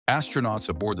Astronauts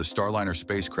aboard the Starliner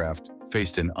spacecraft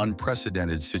faced an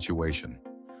unprecedented situation,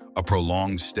 a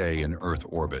prolonged stay in Earth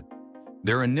orbit.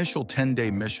 Their initial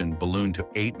 10-day mission ballooned to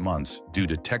 8 months due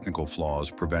to technical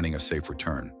flaws preventing a safe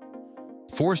return.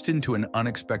 Forced into an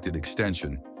unexpected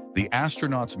extension, the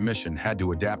astronauts' mission had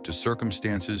to adapt to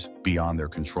circumstances beyond their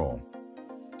control.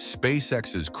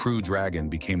 SpaceX's Crew Dragon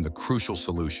became the crucial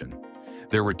solution.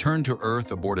 Their return to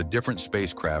Earth aboard a different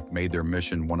spacecraft made their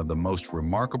mission one of the most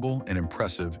remarkable and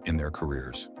impressive in their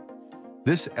careers.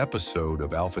 This episode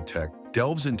of Alpha Tech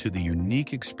delves into the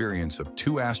unique experience of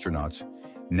two astronauts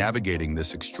navigating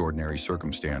this extraordinary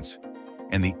circumstance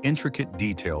and the intricate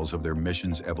details of their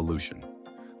mission's evolution.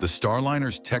 The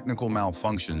Starliner's technical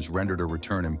malfunctions rendered a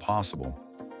return impossible,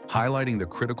 highlighting the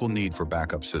critical need for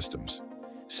backup systems.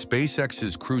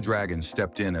 SpaceX's Crew Dragon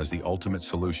stepped in as the ultimate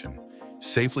solution,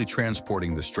 safely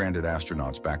transporting the stranded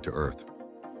astronauts back to Earth.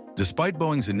 Despite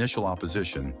Boeing's initial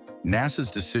opposition, NASA's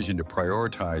decision to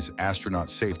prioritize astronaut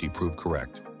safety proved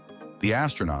correct. The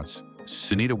astronauts,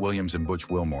 Sunita Williams and Butch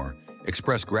Wilmore,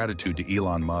 expressed gratitude to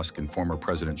Elon Musk and former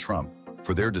President Trump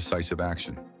for their decisive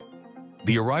action.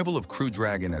 The arrival of Crew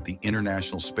Dragon at the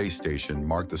International Space Station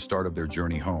marked the start of their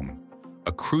journey home,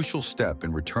 a crucial step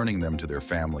in returning them to their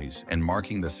families and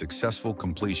marking the successful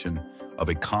completion of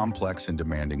a complex and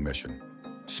demanding mission.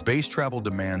 Space travel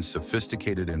demands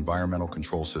sophisticated environmental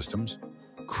control systems.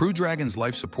 Crew Dragon's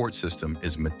life support system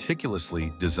is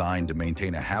meticulously designed to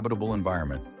maintain a habitable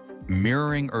environment,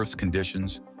 mirroring Earth's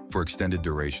conditions for extended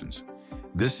durations.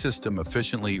 This system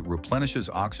efficiently replenishes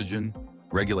oxygen,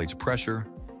 regulates pressure,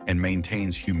 and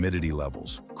maintains humidity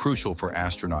levels, crucial for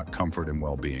astronaut comfort and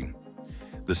well-being.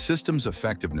 The system's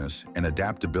effectiveness and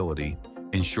adaptability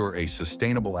ensure a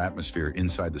sustainable atmosphere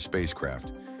inside the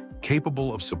spacecraft,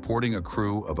 capable of supporting a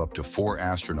crew of up to 4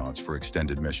 astronauts for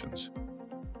extended missions.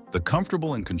 The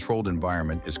comfortable and controlled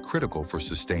environment is critical for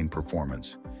sustained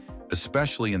performance,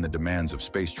 especially in the demands of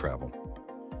space travel.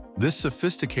 This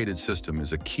sophisticated system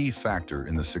is a key factor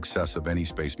in the success of any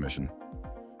space mission.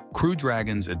 Crew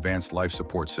Dragon's advanced life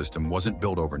support system wasn't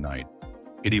built overnight.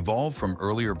 It evolved from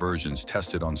earlier versions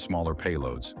tested on smaller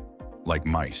payloads, like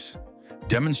mice,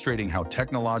 demonstrating how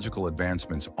technological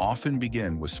advancements often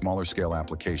begin with smaller-scale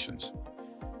applications.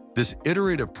 This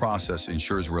iterative process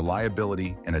ensures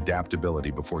reliability and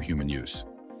adaptability before human use.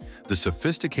 The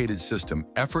sophisticated system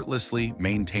effortlessly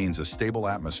maintains a stable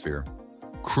atmosphere,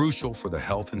 crucial for the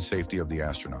health and safety of the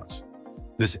astronauts.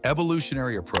 This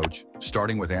evolutionary approach,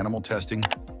 starting with animal testing,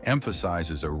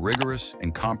 emphasizes a rigorous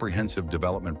and comprehensive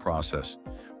development process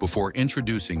before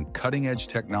introducing cutting-edge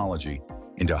technology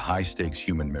into high-stakes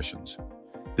human missions.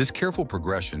 This careful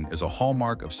progression is a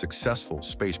hallmark of successful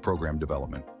space program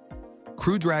development.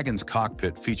 Crew Dragon's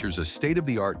cockpit features a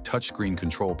state-of-the-art touchscreen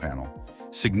control panel,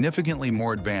 significantly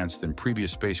more advanced than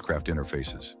previous spacecraft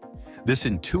interfaces. This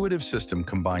intuitive system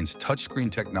combines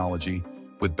touchscreen technology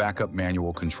with backup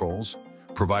manual controls,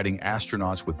 providing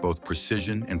astronauts with both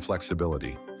precision and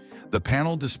flexibility. The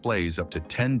panel displays up to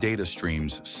 10 data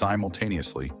streams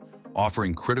simultaneously,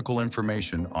 offering critical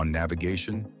information on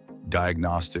navigation,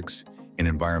 diagnostics, and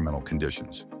environmental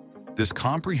conditions. This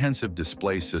comprehensive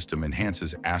display system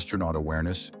enhances astronaut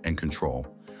awareness and control,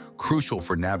 crucial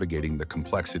for navigating the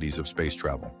complexities of space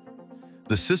travel.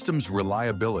 The system's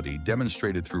reliability,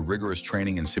 demonstrated through rigorous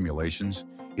training and simulations,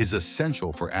 is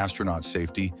essential for astronaut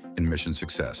safety and mission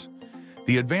success.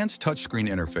 The advanced touchscreen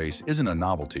interface isn't a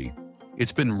novelty.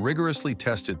 It's been rigorously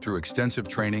tested through extensive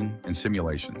training and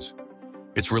simulations.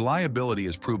 Its reliability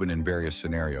is proven in various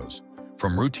scenarios,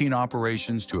 from routine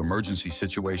operations to emergency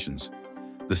situations.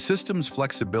 The system's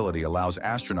flexibility allows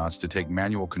astronauts to take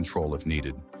manual control if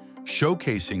needed,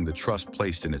 showcasing the trust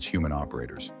placed in its human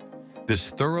operators.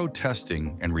 This thorough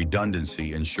testing and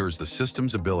redundancy ensures the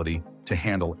system's ability to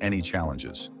handle any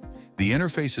challenges. The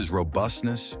interface's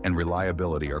robustness and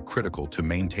reliability are critical to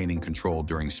maintaining control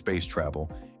during space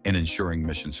travel and ensuring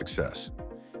mission success.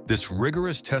 This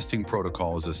rigorous testing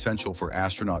protocol is essential for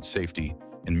astronaut safety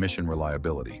and mission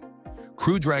reliability.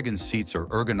 Crew Dragon seats are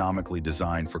ergonomically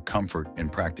designed for comfort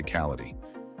and practicality.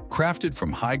 Crafted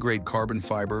from high-grade carbon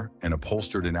fiber and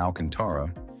upholstered in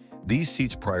Alcantara, these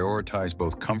seats prioritize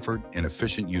both comfort and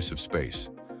efficient use of space.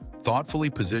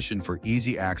 Thoughtfully positioned for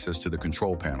easy access to the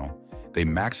control panel, they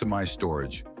maximize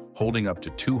storage, holding up to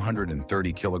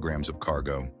 230 kilograms of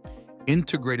cargo.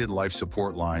 Integrated life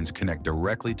support lines connect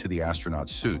directly to the astronauts'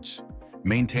 suits,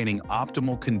 maintaining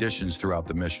optimal conditions throughout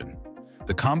the mission.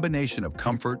 The combination of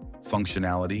comfort,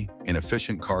 functionality, and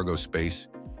efficient cargo space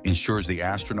ensures the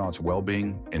astronauts'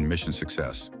 well-being and mission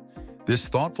success. This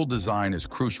thoughtful design is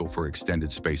crucial for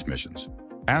extended space missions.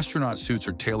 Astronaut suits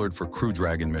are tailored for Crew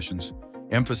Dragon missions,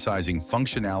 emphasizing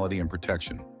functionality and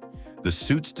protection. The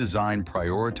suit's design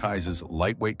prioritizes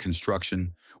lightweight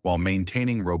construction while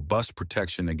maintaining robust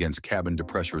protection against cabin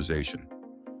depressurization.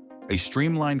 A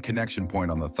streamlined connection point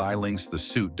on the thigh links the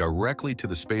suit directly to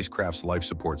the spacecraft's life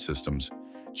support systems,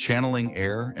 channeling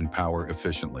air and power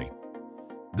efficiently.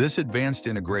 This advanced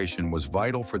integration was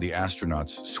vital for the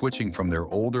astronauts switching from their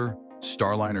older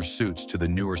Starliner suits to the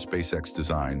newer SpaceX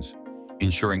designs,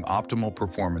 ensuring optimal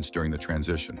performance during the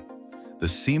transition. The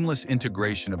seamless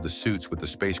integration of the suits with the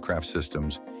spacecraft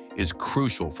systems is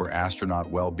crucial for astronaut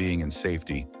well-being and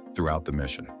safety throughout the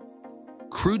mission.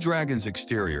 Crew Dragon's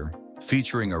exterior,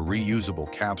 featuring a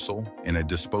reusable capsule and a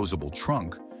disposable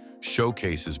trunk,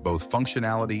 showcases both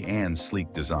functionality and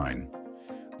sleek design.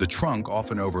 The trunk,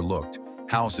 often overlooked,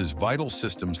 houses vital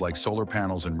systems like solar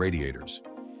panels and radiators.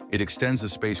 It extends the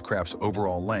spacecraft's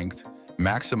overall length,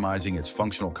 maximizing its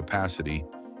functional capacity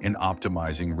and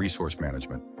optimizing resource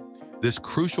management. This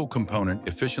crucial component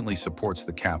efficiently supports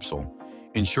the capsule,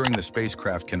 ensuring the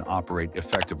spacecraft can operate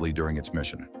effectively during its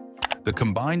mission. The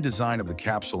combined design of the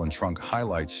capsule and trunk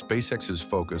highlights SpaceX's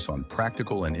focus on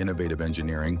practical and innovative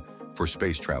engineering for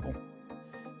space travel.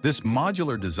 This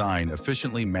modular design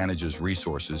efficiently manages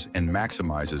resources and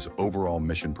maximizes overall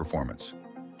mission performance.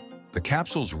 The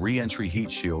capsule's re-entry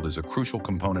heat shield is a crucial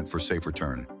component for safe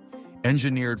return.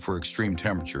 Engineered for extreme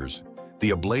temperatures,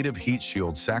 the ablative heat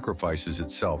shield sacrifices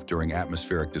itself during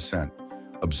atmospheric descent,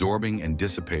 absorbing and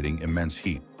dissipating immense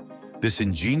heat. This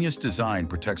ingenious design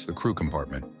protects the crew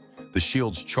compartment. The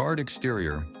shield's charred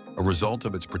exterior, a result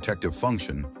of its protective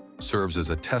function, serves as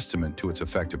a testament to its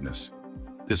effectiveness.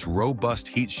 This robust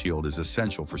heat shield is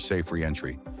essential for safe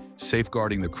re-entry,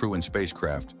 safeguarding the crew and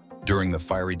spacecraft during the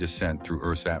fiery descent through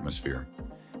Earth's atmosphere.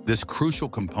 This crucial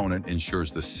component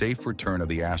ensures the safe return of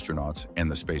the astronauts and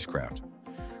the spacecraft.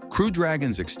 Crew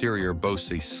Dragon's exterior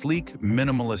boasts a sleek,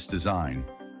 minimalist design,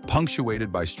 punctuated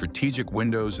by strategic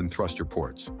windows and thruster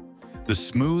ports. The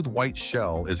smooth white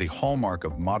shell is a hallmark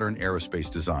of modern aerospace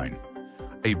design.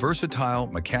 A versatile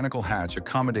mechanical hatch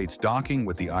accommodates docking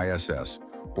with the ISS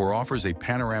or offers a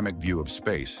panoramic view of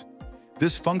space.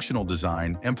 This functional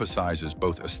design emphasizes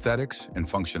both aesthetics and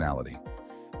functionality.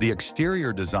 The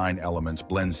exterior design elements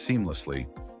blend seamlessly,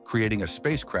 creating a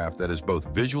spacecraft that is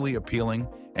both visually appealing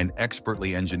and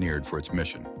expertly engineered for its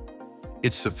mission.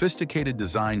 Its sophisticated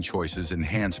design choices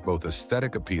enhance both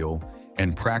aesthetic appeal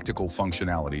and practical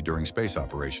functionality during space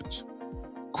operations.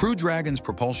 Crew Dragon's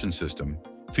propulsion system,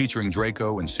 featuring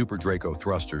Draco and Super Draco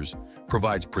thrusters,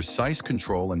 provides precise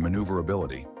control and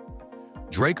maneuverability.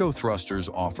 Draco thrusters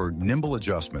offer nimble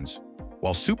adjustments,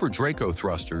 while Super Draco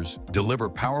thrusters deliver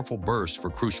powerful bursts for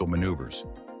crucial maneuvers.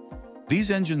 These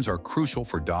engines are crucial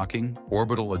for docking,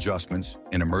 orbital adjustments,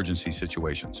 and emergency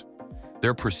situations.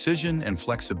 Their precision and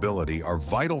flexibility are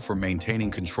vital for maintaining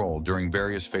control during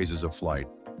various phases of flight,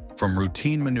 from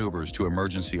routine maneuvers to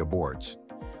emergency aborts.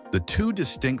 The two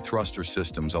distinct thruster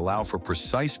systems allow for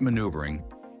precise maneuvering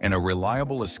and a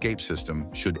reliable escape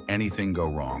system should anything go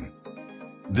wrong.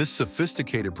 This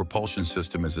sophisticated propulsion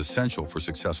system is essential for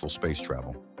successful space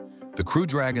travel. The Crew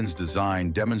Dragon's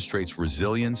design demonstrates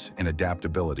resilience and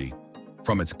adaptability,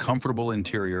 from its comfortable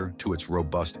interior to its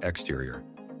robust exterior.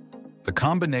 The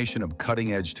combination of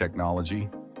cutting-edge technology,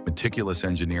 meticulous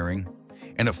engineering,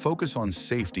 and a focus on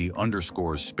safety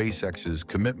underscores SpaceX's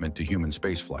commitment to human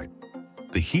spaceflight.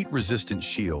 The heat-resistant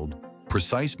shield,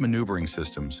 precise maneuvering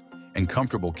systems, and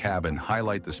comfortable cabin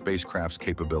highlight the spacecraft's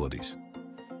capabilities.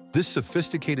 This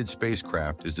sophisticated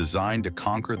spacecraft is designed to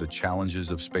conquer the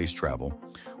challenges of space travel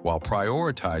while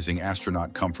prioritizing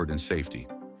astronaut comfort and safety.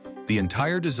 The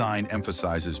entire design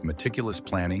emphasizes meticulous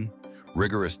planning,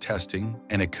 rigorous testing,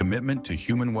 and a commitment to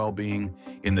human well-being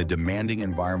in the demanding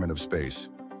environment of space.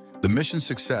 The mission's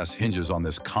success hinges on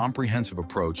this comprehensive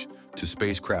approach to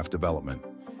spacecraft development.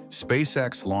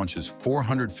 SpaceX launches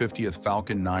 450th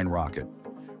Falcon 9 rocket,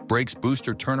 breaks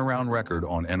booster turnaround record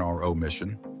on NRO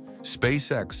mission.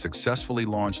 SpaceX successfully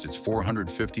launched its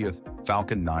 450th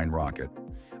Falcon 9 rocket,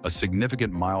 a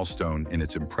significant milestone in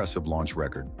its impressive launch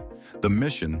record. The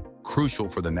mission, crucial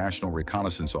for the National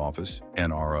Reconnaissance Office,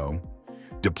 NRO,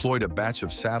 deployed a batch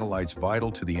of satellites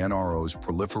vital to the NRO's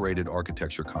proliferated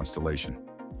architecture constellation.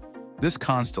 This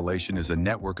constellation is a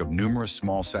network of numerous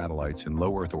small satellites in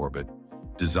low Earth orbit,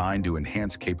 designed to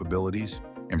enhance capabilities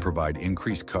and provide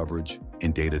increased coverage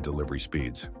and data delivery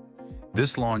speeds.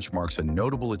 This launch marks a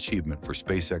notable achievement for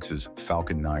SpaceX's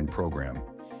Falcon 9 program,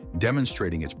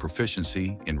 demonstrating its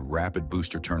proficiency in rapid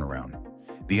booster turnaround.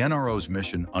 The NRO's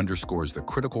mission underscores the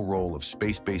critical role of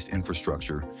space-based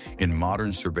infrastructure in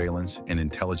modern surveillance and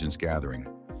intelligence gathering.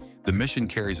 The mission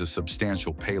carries a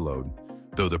substantial payload,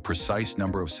 though the precise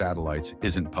number of satellites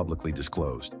isn't publicly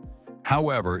disclosed.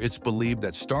 However, it's believed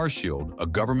that Starshield, a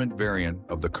government variant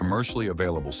of the commercially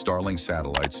available Starlink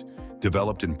satellites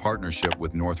developed in partnership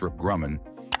with Northrop Grumman,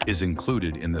 is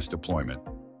included in this deployment.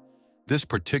 This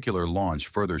particular launch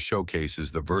further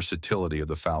showcases the versatility of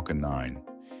the Falcon 9,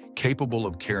 capable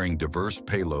of carrying diverse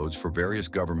payloads for various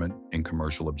government and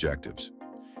commercial objectives.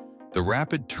 The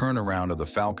rapid turnaround of the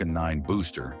Falcon 9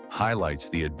 booster highlights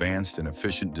the advanced and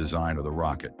efficient design of the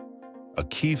rocket, a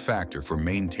key factor for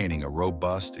maintaining a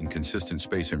robust and consistent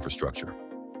space infrastructure.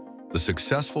 The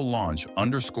successful launch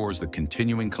underscores the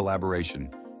continuing collaboration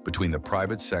between the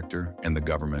private sector and the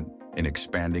government in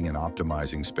expanding and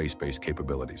optimizing space-based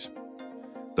capabilities.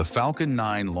 The Falcon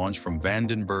 9 launch from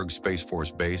Vandenberg Space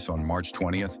Force Base on March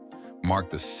 20th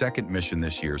marked the second mission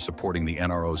this year supporting the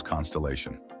NRO's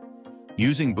constellation.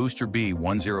 Using Booster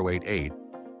B-1088,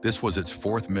 this was its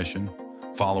fourth mission,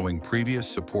 following previous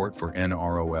support for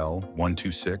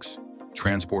NROL-126,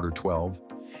 Transporter 12,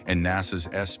 and NASA's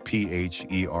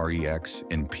SPHEREX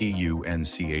and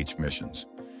PUNCH missions.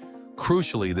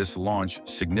 Crucially, this launch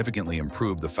significantly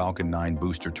improved the Falcon 9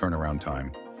 booster turnaround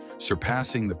time,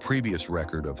 surpassing the previous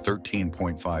record of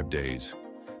 13.5 days.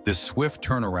 This swift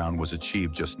turnaround was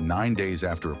achieved just 9 days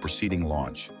after a preceding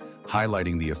launch,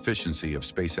 highlighting the efficiency of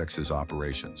SpaceX's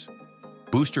operations.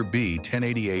 Booster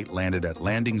B-1088 landed at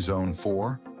Landing Zone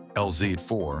 4,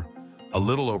 LZ-4, a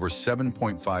little over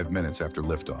 7.5 minutes after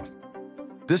liftoff.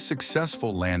 This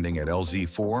successful landing at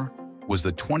LZ-4 was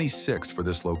the 26th for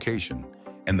this location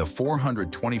and the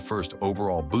 421st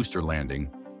overall booster landing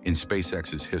in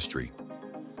SpaceX's history.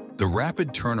 The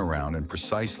rapid turnaround and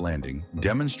precise landing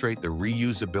demonstrate the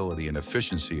reusability and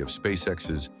efficiency of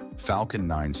SpaceX's Falcon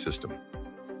 9 system.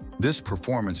 This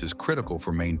performance is critical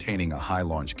for maintaining a high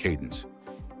launch cadence,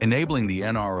 enabling the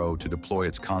NRO to deploy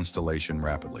its constellation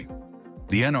rapidly.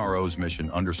 The NRO's mission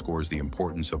underscores the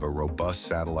importance of a robust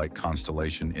satellite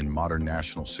constellation in modern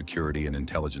national security and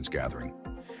intelligence gathering.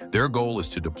 Their goal is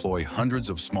to deploy hundreds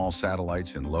of small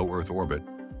satellites in low Earth orbit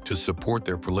to support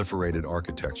their proliferated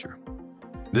architecture.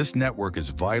 This network is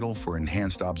vital for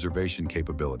enhanced observation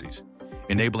capabilities,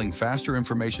 enabling faster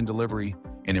information delivery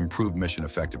and improved mission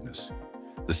effectiveness.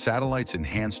 The satellite's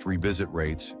enhanced revisit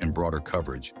rates and broader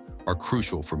coverage are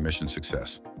crucial for mission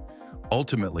success.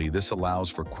 Ultimately, this allows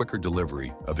for quicker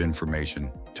delivery of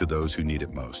information to those who need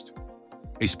it most.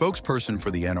 A spokesperson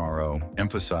for the NRO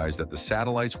emphasized that the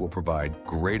satellites will provide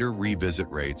greater revisit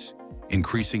rates,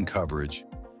 increasing coverage,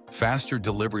 faster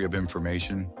delivery of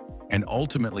information, and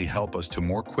ultimately help us to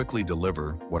more quickly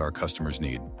deliver what our customers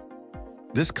need.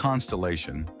 This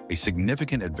constellation, a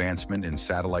significant advancement in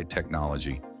satellite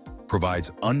technology,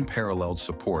 provides unparalleled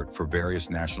support for various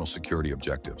national security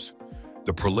objectives.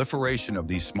 The proliferation of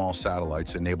these small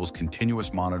satellites enables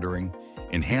continuous monitoring,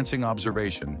 enhancing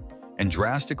observation, and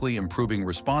drastically improving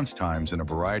response times in a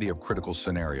variety of critical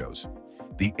scenarios.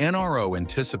 The NRO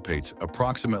anticipates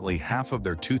approximately half of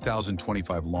their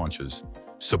 2025 launches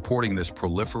supporting this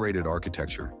proliferated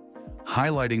architecture,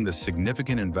 highlighting the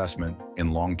significant investment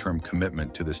and long-term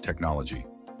commitment to this technology.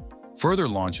 Further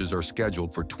launches are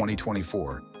scheduled for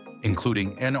 2024,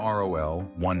 including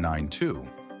NROL-192,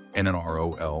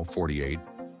 NROL-48,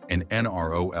 and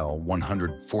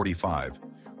NROL-145,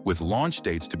 with launch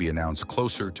dates to be announced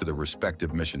closer to the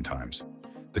respective mission times.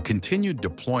 The continued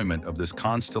deployment of this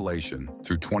constellation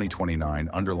through 2029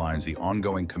 underlines the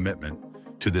ongoing commitment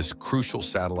to this crucial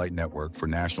satellite network for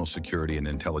national security and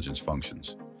intelligence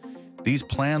functions. These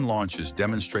planned launches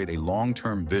demonstrate a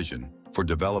long-term vision for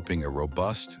developing a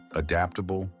robust,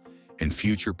 adaptable, and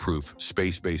future-proof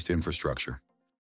space-based infrastructure.